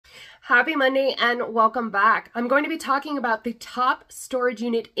Happy Monday and welcome back. I'm going to be talking about the top storage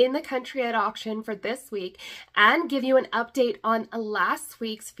unit in the country at auction for this week and give you an update on last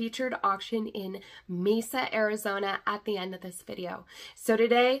week's featured auction in Mesa, Arizona at the end of this video. So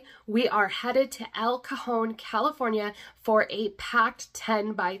today we are headed to El Cajon, California for a packed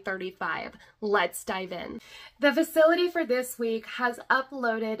 10 by 35. Let's dive in. The facility for this week has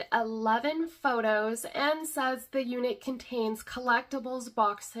uploaded 11 photos and says the unit contains collectibles,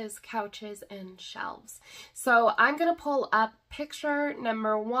 boxes, couches, and shelves. So I'm going to pull up picture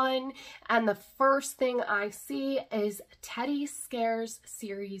number 1, and the first thing I see is Teddy Scares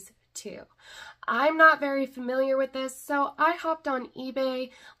Series 2. I'm not very familiar with this, so I hopped on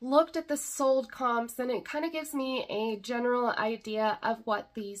eBay, looked at the sold comps, and it kind of gives me a general idea of what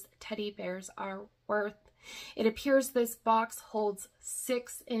these teddy bears are worth. It appears this box holds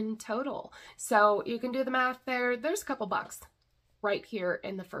 6 in total, so you can do the math there. There's a couple bucks right here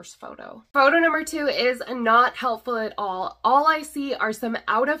in the first photo. Photo number 2 is not helpful at all. All I see are some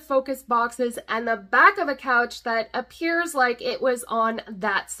out of focus boxes and the back of a couch that appears like it was on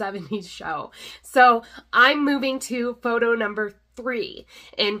That 70s Show. So I'm moving to photo number 3.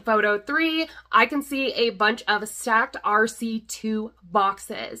 In photo 3, I can see a bunch of stacked RC2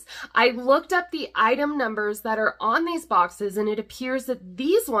 boxes. I looked up the item numbers that are on these boxes, and it appears that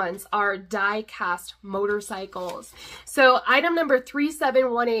these ones are die-cast motorcycles. So item number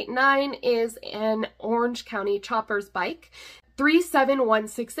 37189 is an Orange County Chopper's bike.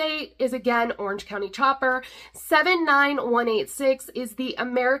 37168 is again Orange County Chopper. 79186 is the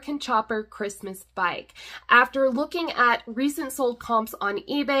American Chopper Christmas bike. After looking at recent sold comps on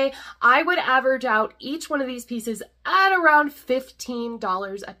eBay, I would average out each one of these pieces at around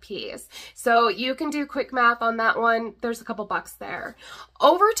 $15 a piece. So you can do quick math on that one. There's a couple bucks there.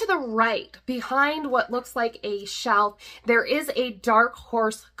 Over to the right, behind what looks like a shelf, there is a Dark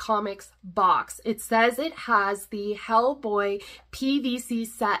Horse Comics box. It says it has the Hellboy PVC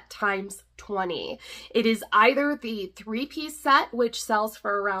set times 20. It is either the 3-piece set, which sells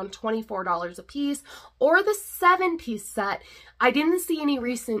for around $24 a piece, or the 7-piece set. I didn't see any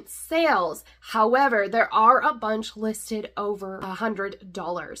recent sales. However, there are a bunch listed over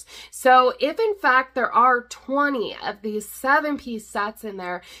 $100. So if in fact there are 20 of these 7-piece sets in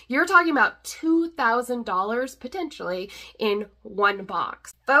there, you're talking about $2,000 potentially in one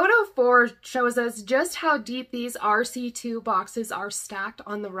box. Photo 4 shows us just how deep these RC2 boxes are stacked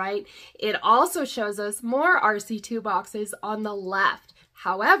on the right. It also shows us more RC2 boxes on the left.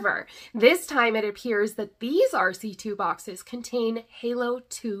 However, this time it appears that these RC2 boxes contain Halo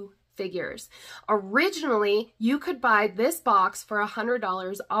 2 figures. Originally, you could buy this box for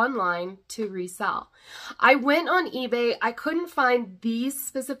 $100 online to resell. I went on eBay. I couldn't find these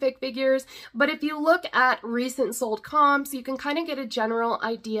specific figures, but if you look at recent sold comps, you can kind of get a general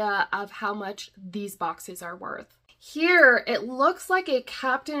idea of how much these boxes are worth. Here, it looks like a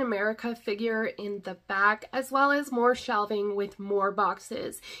Captain America figure in the back, as well as more shelving with more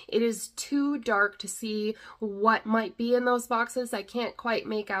boxes. It is too dark to see what might be in those boxes. I can't quite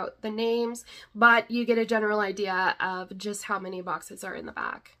make out the names, but you get a general idea of just how many boxes are in the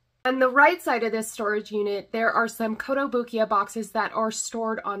back. On the right side of this storage unit, there are some Kotobukiya boxes that are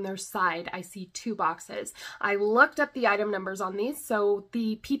stored on their side. I see 2 boxes. I looked up the item numbers on these, so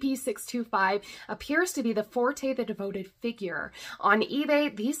the PP625 appears to be the Forte the Devoted figure. On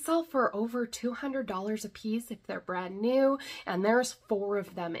eBay, these sell for over $200 a piece if they're brand new, and there's 4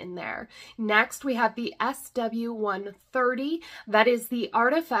 of them in there. Next, we have the SW130. That is the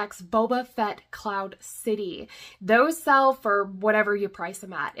Artifacts Boba Fett Cloud City. Those sell for whatever you price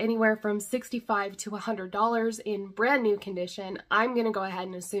them at, anywhere from $65 to $100 in brand new condition. I'm going to go ahead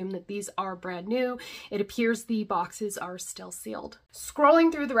and assume that these are brand new. It appears the boxes are still sealed.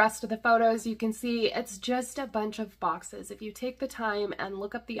 Scrolling through the rest of the photos, you can see it's just a bunch of boxes. If you take the time and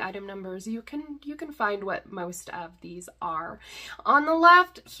look up the item numbers, you can find what most of these are. On the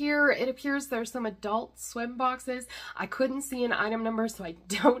left here, it appears there's some Adult Swim boxes. I couldn't see an item number, so I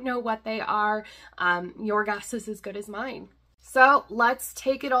don't know what they are. Your guess is as good as mine. So let's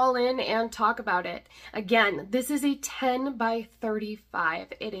take it all in and talk about it. Again, this is a 10 by 35.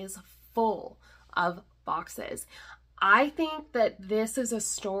 It is full of boxes. I think that this is a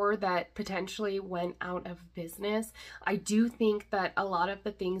store that potentially went out of business. I do think that a lot of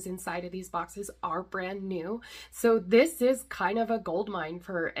the things inside of these boxes are brand new. So this is kind of a goldmine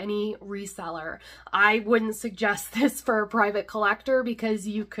for any reseller. I wouldn't suggest this for a private collector because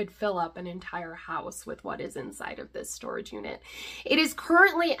you could fill up an entire house with what is inside of this storage unit. It is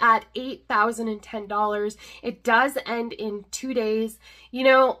currently at $8,010. It does end in 2 days. You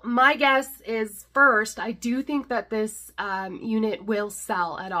know, my guess is first, I do think that this this unit will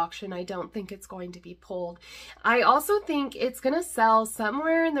sell at auction. I don't think it's going to be pulled. I also think it's going to sell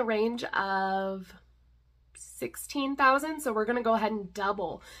somewhere in the range of 16,000. So we're going to go ahead and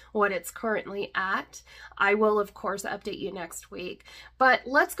double what it's currently at. I will, of course, update you next week. But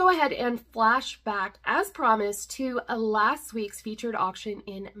let's go ahead and flash back, as promised, to last week's featured auction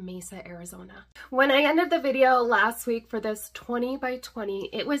in Mesa, Arizona. When I ended the video last week for this 20 by 20,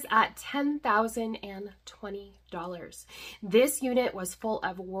 it was at $10,020. This unit was full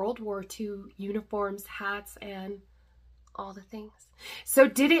of World War II uniforms, hats, and all the things. So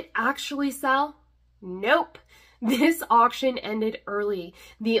did it actually sell? Nope. This auction ended early.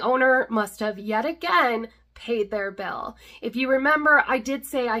 The owner must have yet again paid their bill. If you remember, I did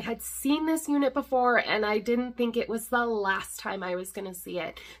say I had seen this unit before and I didn't think it was the last time I was going to see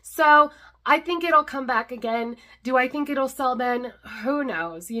it. So I think it'll come back again. Do I think it'll sell then? Who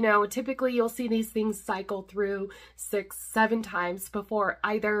knows? You know, typically you'll see these things cycle through 6, 7 times before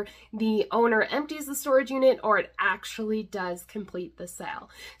either the owner empties the storage unit or it actually does complete the sale.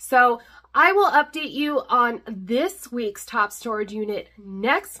 So I will update you on this week's top storage unit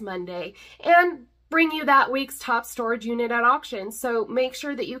next Monday and bring you that week's top storage unit at auction. So make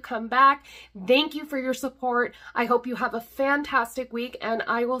sure that you come back. Thank you for your support. I hope you have a fantastic week and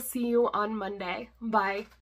I will see you on Monday. Bye.